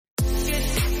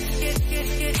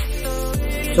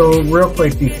So real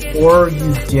quick, before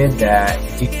you did that,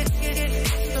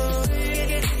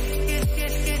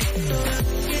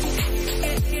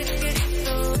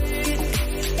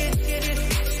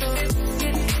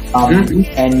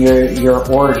 and your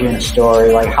origin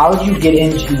story, like how did you get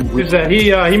into? Is that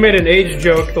he made an age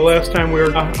joke the last time we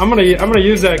were. I'm gonna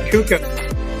use that Kuka.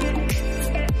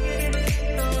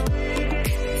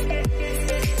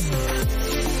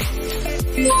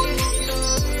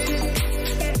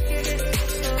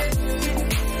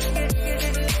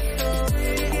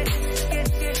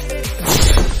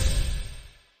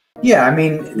 Yeah, I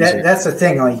mean that's the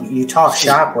thing. Like you talk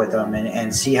shop with them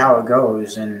and see how it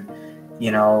goes, and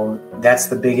you know that's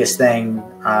the biggest thing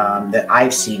that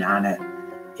I've seen on it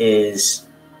is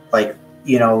like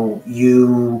you know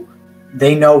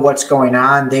they know what's going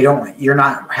on. You're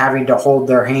not having to hold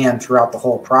their hand throughout the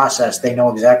whole process. They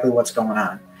know exactly what's going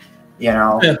on. You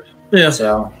know. Yeah.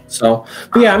 So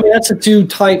but yeah, I mean that's the two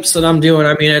types that I'm doing.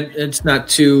 I mean it's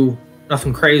not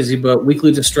nothing crazy, but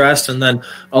weekly distressed and then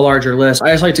a larger list.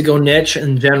 I just like to go niche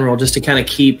in general just to kind of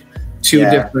keep two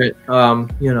different,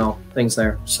 things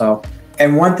there. So,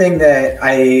 and one thing that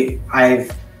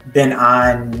I've been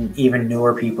on even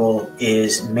newer people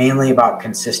is mainly about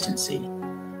consistency.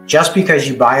 Just because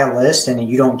you buy a list and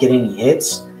you don't get any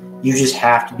hits, you just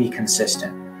have to be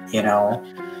consistent, you know?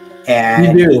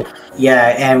 And you do.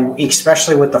 Yeah. And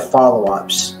especially with the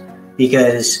follow-ups,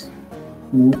 because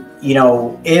you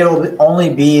know, it'll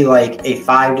only be like a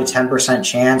 5 to 10%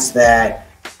 chance that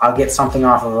I'll get something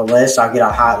off of a list. I'll get a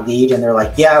hot lead and they're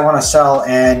like, yeah, I want to sell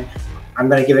and I'm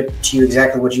going to give it to you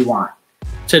exactly what you want.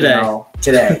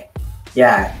 Today.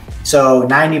 Yeah. So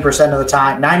 90% of the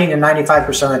time, 90 to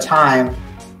 95% of the time,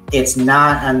 it's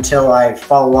not until I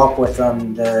follow up with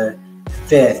them the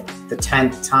 5th, the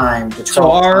 10th time, the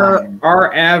 12th time.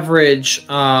 Our average,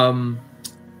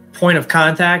 point of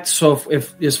contact. So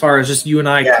if as far as just you and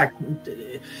I,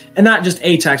 and not just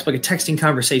a text, but a texting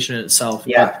conversation in itself.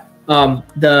 Yeah. But,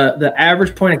 the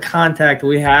average point of contact that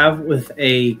we have with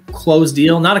a closed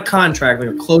deal, not a contract, like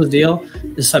a closed deal,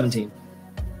 is 17.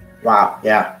 Wow.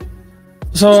 Yeah.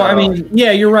 So I mean,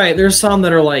 yeah, you're right. There's some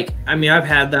that are like, I mean, I've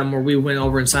had them where we went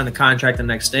over and signed the contract the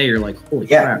next day. You're like, holy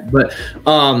crap. But,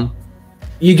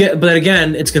 but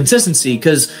again, it's consistency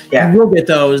because you will get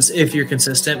those if you're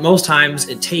consistent. Most times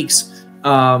it takes,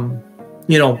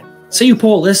 say you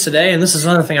pull a list today, and this is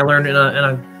another thing I learned in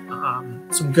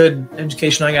some good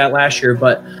education I got last year,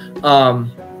 but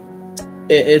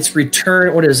it's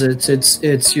return. What is it?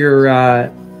 It's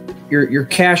your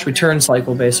cash return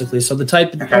cycle basically. So the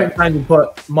time you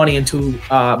put money into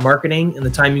marketing and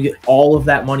the time you get all of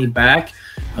that money back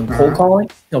on cold calling,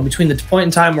 between the point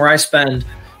in time where I spend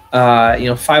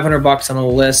 $500 on a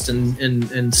list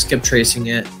and skip tracing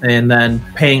it, and then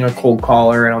paying a cold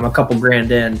caller, and I'm a couple grand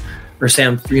in, or say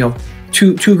I'm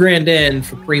two grand in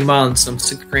for 3 months, I'm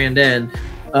 $6,000 in.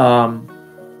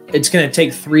 It's going to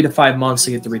take 3 to 5 months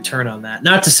to get the return on that.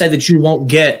 Not to say that you won't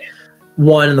get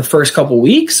one in the first couple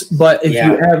weeks, but if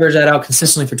you average that out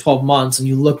consistently for 12 months and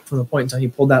you look from the point in time you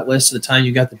pulled that list to the time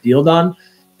you got the deal done,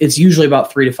 it's usually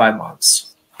about 3 to 5 months.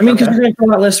 I mean, because you're going to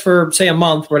fill that list for, say, a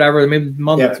month or whatever, maybe a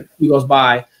month or two goes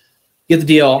by, get the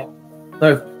deal,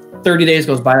 30 days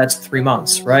goes by, that's 3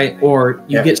 months, right? Or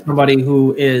you get somebody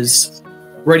who is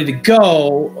ready to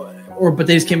go, but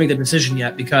they just can't make the decision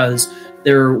yet because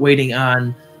they're waiting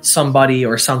on somebody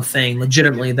or something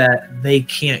legitimately that they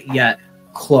can't yet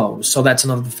close. So that's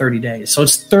another 30 days. So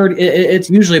it's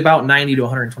usually about 90 to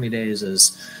 120 days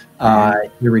is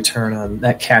your return on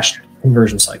that cash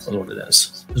conversion cycle is what it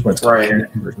is what it's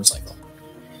called, conversion cycle.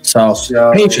 So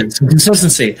patience and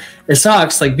consistency. It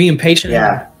sucks, like being patient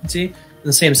and consistency in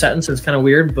the same sentence is kind of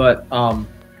weird, but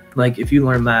like if you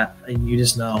learn that and you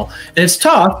just know, and it's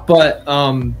tough, but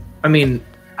I mean,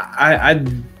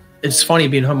 it's funny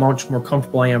being how much more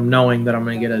comfortable I am knowing that I'm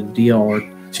going to get a deal or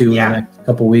two in the next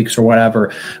couple of weeks or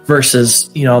whatever, versus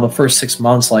the first 6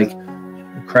 months, like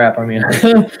crap. I mean,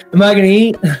 am I going to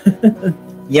eat?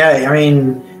 I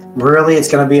mean, really, it's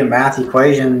going to be a math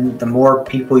equation. The more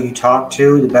people you talk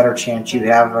to, the better chance you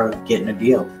have of getting a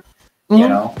deal.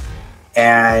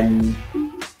 And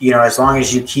as long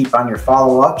as you keep on your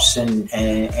follow-ups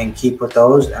and keep with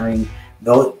those, I mean,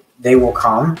 they will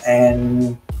come,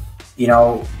 and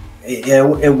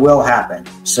it will happen.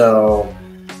 So,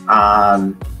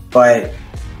 but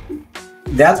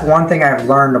that's one thing I've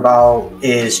learned about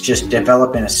is just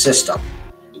developing a system.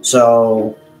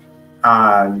 So,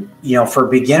 for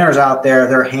beginners out there,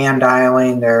 they're hand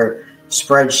dialing, their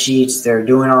spreadsheets, they're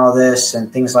doing all this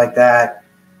and things like that.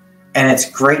 And it's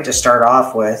great to start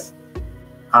off with.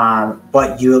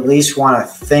 But you at least want to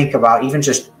think about even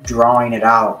just drawing it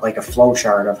out, like a flow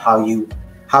chart of how you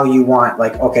want,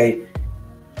 like, okay,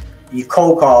 you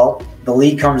cold call, the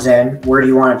lead comes in, where do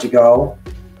you want it to go?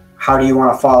 How do you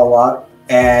want to follow up?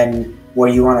 And what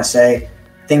do you want to say?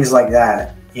 Things like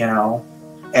that, you know?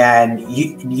 And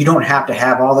you don't have to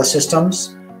have all the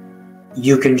systems.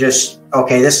 You can just,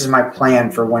 okay, this is my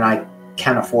plan for when I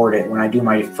can afford it, when I do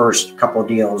my first couple of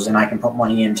deals and I can put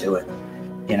money into it.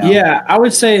 You know? Yeah, I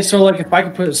would say so. Like, if I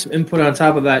could put some input on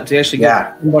top of that to actually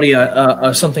get somebody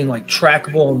a something like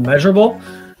trackable and measurable.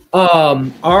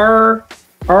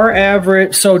 Our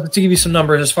average. So to give you some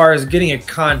numbers, as far as getting a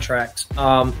contract,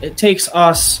 it takes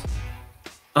us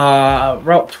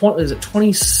about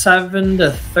 27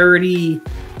 to 30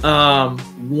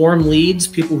 warm leads,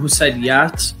 people who said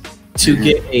yes to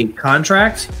get a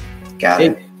contract. Got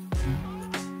it.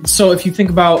 So if you think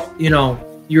about, you know,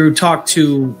 you talk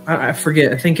to, I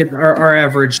forget, I think our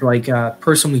average, like,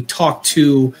 person we talk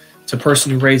to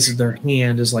person who raises their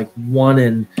hand is like 1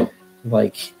 in,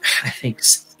 like, I think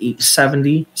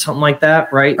 870, something like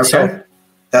that, right? Okay. So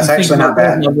that's actually not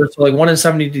bad. Numbers, so like 1 in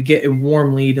 70 to get a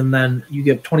warm lead, and then you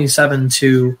get 27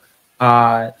 to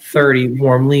 30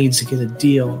 warm leads to get a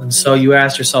deal. And so you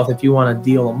ask yourself, if you want a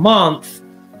deal a month,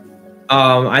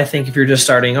 I think if you're just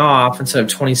starting off, instead of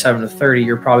 27 to 30,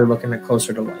 you're probably looking at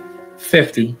closer to like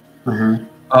 50.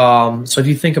 So if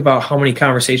you think about how many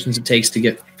conversations it takes to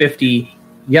get 50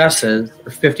 yeses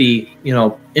or 50, you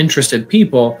know, interested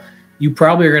people, you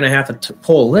probably are going to have to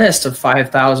pull a list of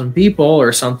 5,000 people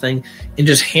or something and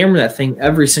just hammer that thing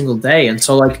every single day. And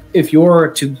so, like, if you're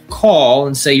to call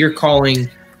and say you're calling,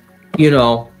 you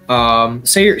know,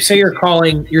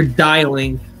 you're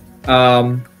dialing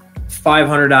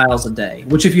 500 dials a day,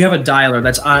 which if you have a dialer,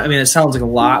 that's, I mean, it sounds like a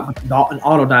lot, but an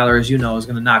auto dialer, as you know, is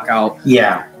going to knock out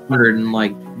 100 in,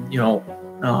 like, you know,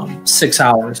 6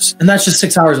 hours. And that's just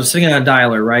 6 hours of sitting on a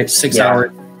dialer, right? 6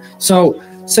 hours. So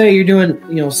say you're doing,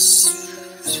 you know,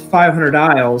 500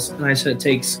 dials, and I said it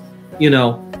takes, you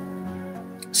know,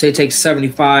 say it takes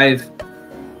 75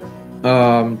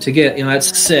 to get, you know,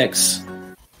 that's 6.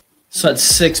 So that's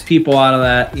 6 people out of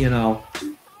that, you know,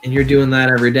 and you're doing that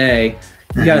every day.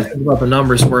 You got to think about the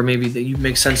numbers where maybe that you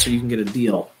make sense so you can get a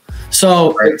deal.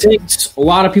 So it takes a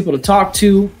lot of people to talk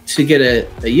to get a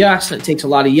yes, and it takes a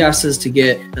lot of yeses to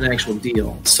get an actual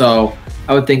deal. So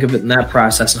I would think of it in that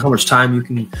process and how much time you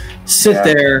can sit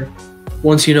there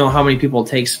once you know how many people it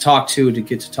takes to talk to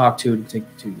get to talk to take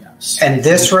to yes. And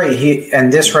this right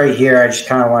here, I just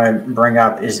kind of want to bring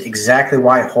up is exactly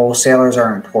why wholesalers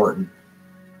are important.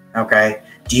 Okay.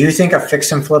 Do you think a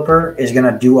fix and flipper is going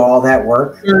to do all that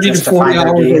work? 30 to 40 hours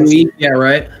a week. Yeah,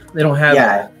 right. They don't have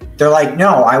it. They're like,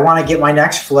 no, I want to get my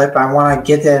next flip. I want to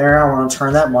get there. I want to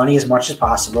turn that money as much as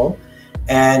possible.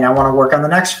 And I want to work on the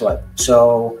next flip.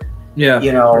 So, yeah,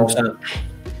 you know,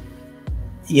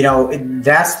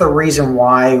 that's the reason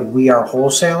why we are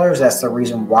wholesalers. That's the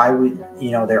reason why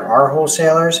there are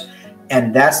wholesalers.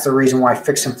 And that's the reason why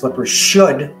fix and flippers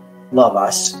should love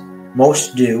us.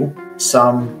 Most do.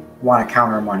 Some want to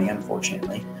count our money,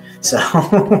 unfortunately. So,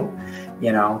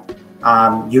 you know,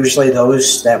 usually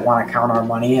those that want to count our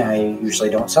money, I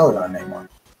usually don't sell it on anymore.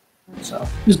 So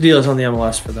just deals on the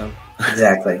MLS for them.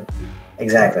 Exactly.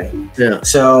 Yeah.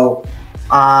 So,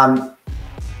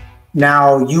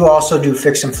 now you also do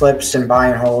fix and flips and buy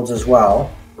and holds as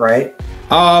well, right?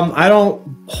 I don't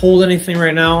hold anything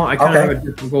right now. I kind of have a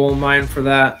different goal in mind for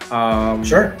that.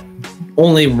 Sure.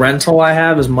 Only rental I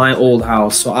have is my old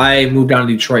house. So I moved down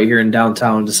to Detroit here in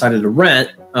downtown and decided to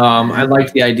rent. I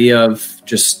like the idea of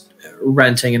just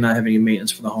renting and not having any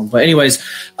maintenance for the home. But anyways,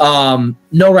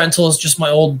 no rentals, just my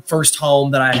old first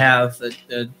home that I have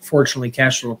that fortunately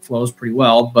cash flows pretty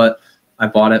well, but I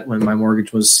bought it when my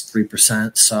mortgage was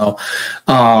 3%. So,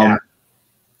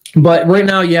 but right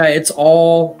now, it's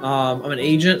all, I'm an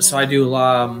agent. So I do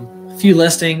a few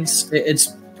listings.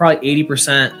 It's probably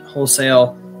 80%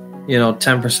 wholesale,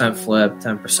 10% flip,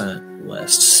 10%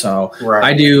 list. So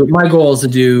my goal is to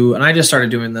do, and I just started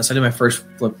doing this. I did my first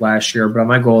flip last year, but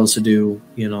my goal is to do,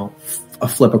 a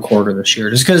flip a quarter this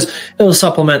year, just because it will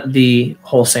supplement the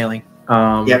wholesaling.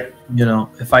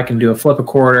 If I can do a flip a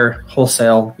quarter,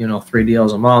 wholesale, 3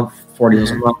 deals a month, 4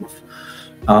 deals a month,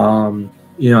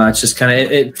 that's just kind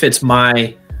of, it fits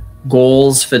my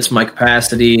goals, fits my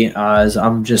capacity, as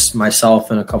I'm just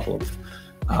myself and a couple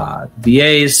of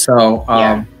VAs.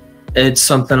 So it's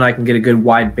something I can get a good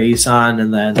wide base on,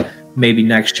 and then maybe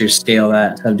next year scale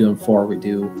that. Instead of doing 4, we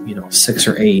do 6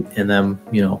 or 8, and then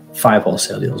 5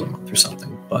 wholesale deals a month or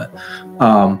something. But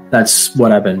that's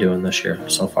what I've been doing this year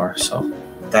so far. So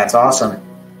that's awesome.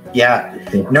 Yeah.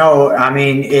 No, I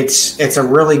mean, it's a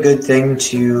really good thing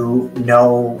to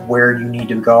know where you need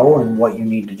to go and what you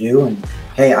need to do. And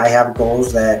hey, I have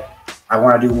goals that I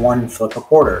want to do 1 flip a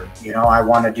quarter. You know, I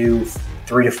want to do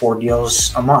 3 to 4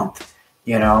 deals a month,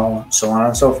 you know, so on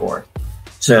and so forth.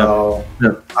 So,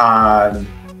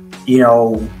 you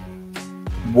know,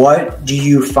 what do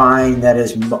you find that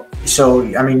is so?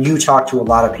 I mean, you talk to a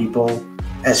lot of people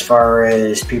as far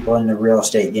as people in the real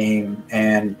estate game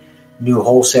and new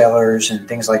wholesalers and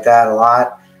things like that a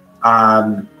lot.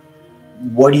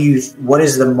 What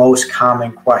is the most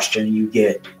common question you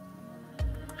get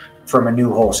from a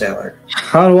new wholesaler?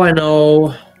 How do I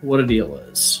know what a deal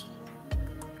is?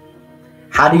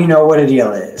 How do you know what a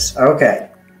deal is? Okay.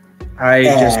 I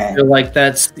just feel like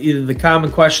that's either the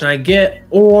common question I get,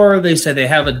 or they say they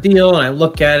have a deal and I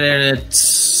look at it and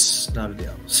it's not a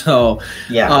deal. So,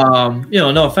 yeah, you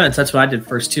know, no offense, that's what I did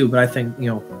first too. But I think, you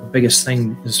know, the biggest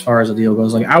thing as far as a deal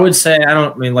goes, like I would say,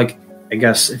 I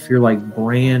guess if you're like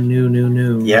brand new,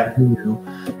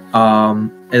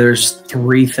 there's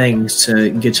 3 things to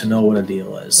get to know what a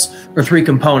deal is, or 3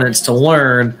 components to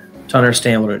learn to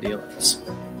understand what a deal is.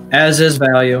 As is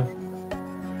value,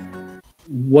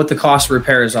 what the cost of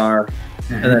repairs are,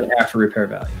 and then after repair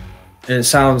value. And it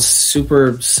sounds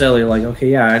super silly, like, okay,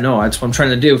 yeah, I know, that's what I'm trying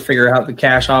to do, figure out the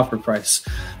cash offer price.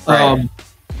 Right.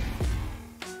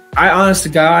 I honest to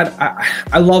God,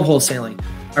 I love wholesaling.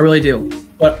 I really do.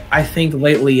 But I think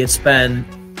lately it's been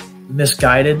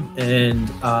misguided and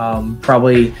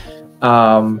probably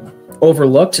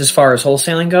overlooked as far as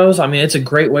wholesaling goes. I mean, it's a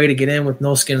great way to get in with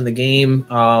no skin in the game.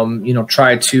 You know,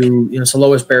 try to, you know, it's the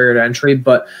lowest barrier to entry,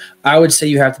 but I would say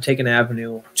you have to take an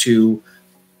avenue to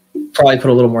probably put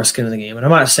a little more skin in the game. And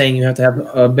I'm not saying you have to have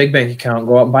a big bank account and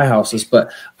go out and buy houses,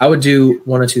 but I would do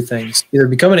 1 or 2 things. Either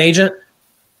become an agent,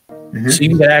 so you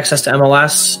can get access to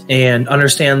MLS and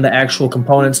understand the actual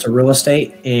components to real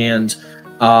estate and,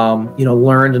 you know,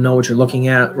 learn to know what you're looking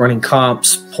at, running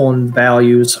comps, pulling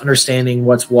values, understanding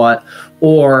what's what,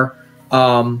 or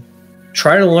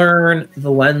try to learn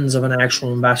the lens of an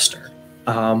actual investor.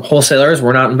 Wholesalers,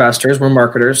 we're not investors, we're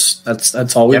marketers.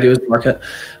 That's all we do is market.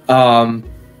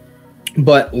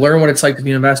 But learn what it's like to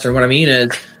be an investor. What I mean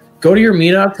is go to your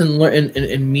meetups and learn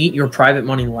and meet your private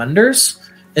money lenders.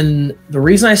 And the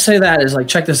reason I say that is, like,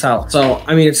 check this out. So,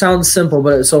 I mean, it sounds simple,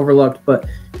 but it's overlooked. But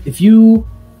if you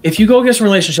go get some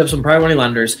relationships with private money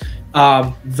lenders,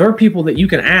 there are people that you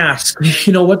can ask,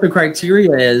 you know, what the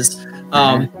criteria is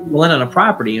to lend on a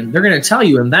property. And they're going to tell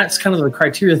you, and that's kind of the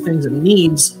criteria, things it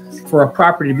needs for a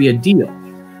property to be a deal.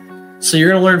 So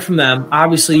you're going to learn from them.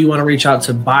 Obviously, you want to reach out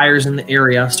to buyers in the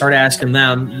area, start asking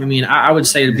them. I mean, I would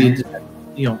say to be,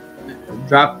 you know,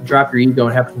 drop your ego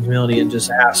and have some humility and just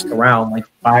ask around, like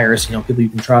buyers, you know, people you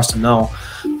can trust and know.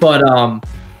 But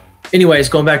anyways,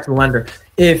 going back to the lender,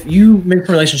 if you make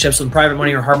some relationships with private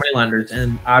money or hard money lenders,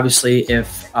 and obviously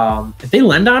if they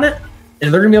lend on it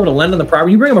and they're going to be able to lend on the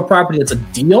property, you bring them a property that's a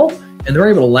deal and they're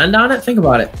able to lend on it, think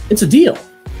about it. It's a deal.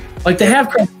 Like they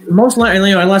have most, you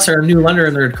know, unless they're a new lender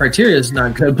and their criteria is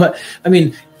not good. But I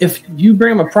mean, if you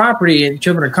bring them a property and you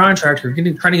have under contract or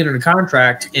trying to get under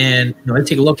contract, and you know they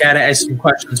take a look at it, ask some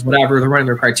questions, whatever, they're running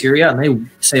their criteria, and they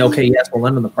say, okay, yes, we'll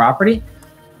lend on the property.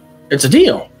 It's a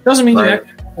deal. Doesn't mean you have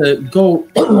to go.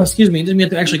 Excuse me. Doesn't mean you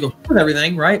have to actually go with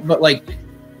everything, right? But like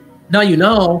now you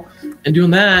know, and doing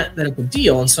that, then it's a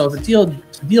deal. And so if it's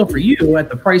a deal for you at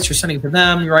the price you're sending to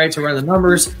them, you're right to run the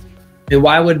numbers. And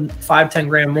why would $5-10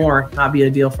 grand more not be a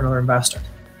deal for another investor?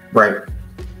 Right.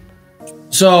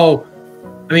 So,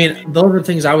 I mean, those are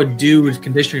things I would do to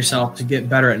condition yourself to get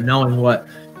better at knowing what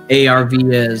ARV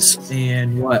is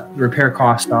and what repair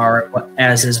costs are, what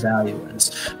as is value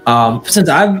is. Since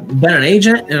I've been an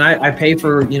agent and I pay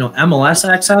for, you know, MLS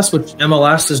access, which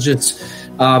MLS is just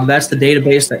that's the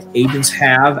database that agents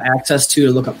have access to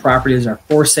look at properties that are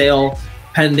for sale,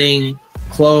 pending,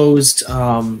 closed,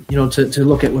 you know, to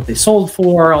look at what they sold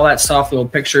for, all that stuff, little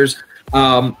pictures.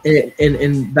 And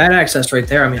that access right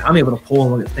there, I mean, I'm able to pull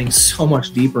and look at things so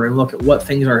much deeper and look at what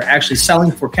things are actually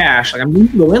selling for cash. Like, I mean, you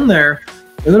can go in there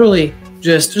and literally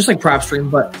just like PropStream,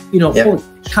 but, you know, pull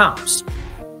comps.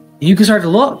 You can start to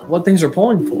look what things are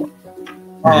pulling for.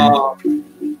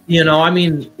 You know, I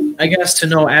mean, I guess to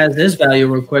know as is value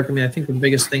real quick, I mean, I think the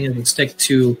biggest thing is to stick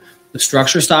to the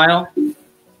structure style.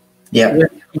 Yeah.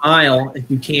 With a mile, if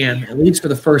you can, at least for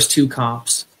the first 2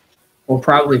 comps, or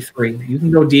probably 3. You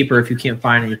can go deeper if you can't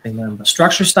find anything then. But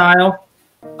structure style,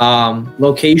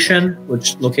 location,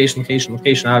 which location,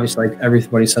 obviously, like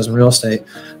everybody says in real estate.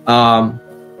 And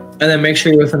then make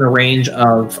sure you're within a range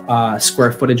of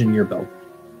square footage in your build.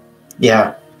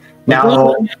 Yeah.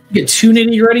 Now, get too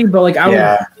nitty gritty, but like I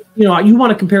would you know, you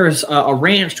want to compare a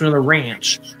ranch to another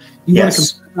ranch. You want to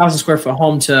compare a 1,000 square foot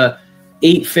home to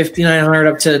 850, 900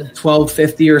 up to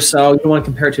 1250 or so. You don't want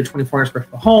to compare it to a 2,400 square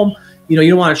foot home. You know,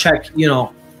 you don't want to check, you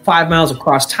know, 5 miles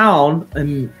across town,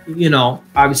 and you know,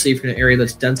 obviously if you're in an area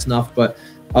that's dense enough, but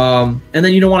and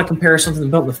then you don't want to compare something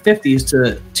built in the 50s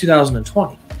to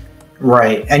 2020.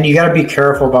 Right, and you got to be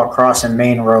careful about crossing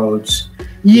main roads.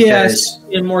 Yes,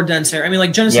 in more dense area. I mean,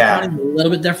 like Genesee County is a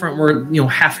little bit different. We're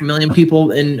 500,000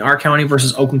 people in our county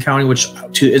versus Oakland County, which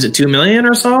is it 2 million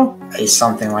or so?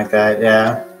 Something like that.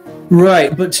 Yeah.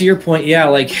 Right, but to your point, yeah,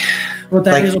 like what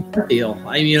that is a big deal.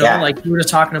 I mean, like you were just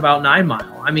talking about 9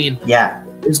 Mile. I mean,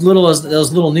 as little as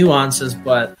those little nuances,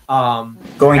 but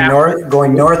going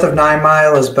north of 9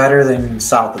 Mile is better than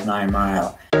south of 9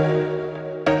 Mile.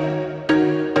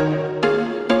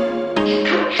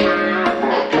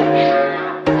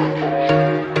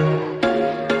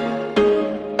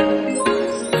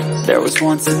 There was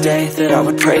once a day that I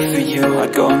would pray for you.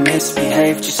 I'd go and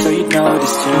misbehave just so you'd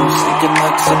notice too. Sneaking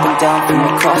looks up and down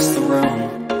from across the room.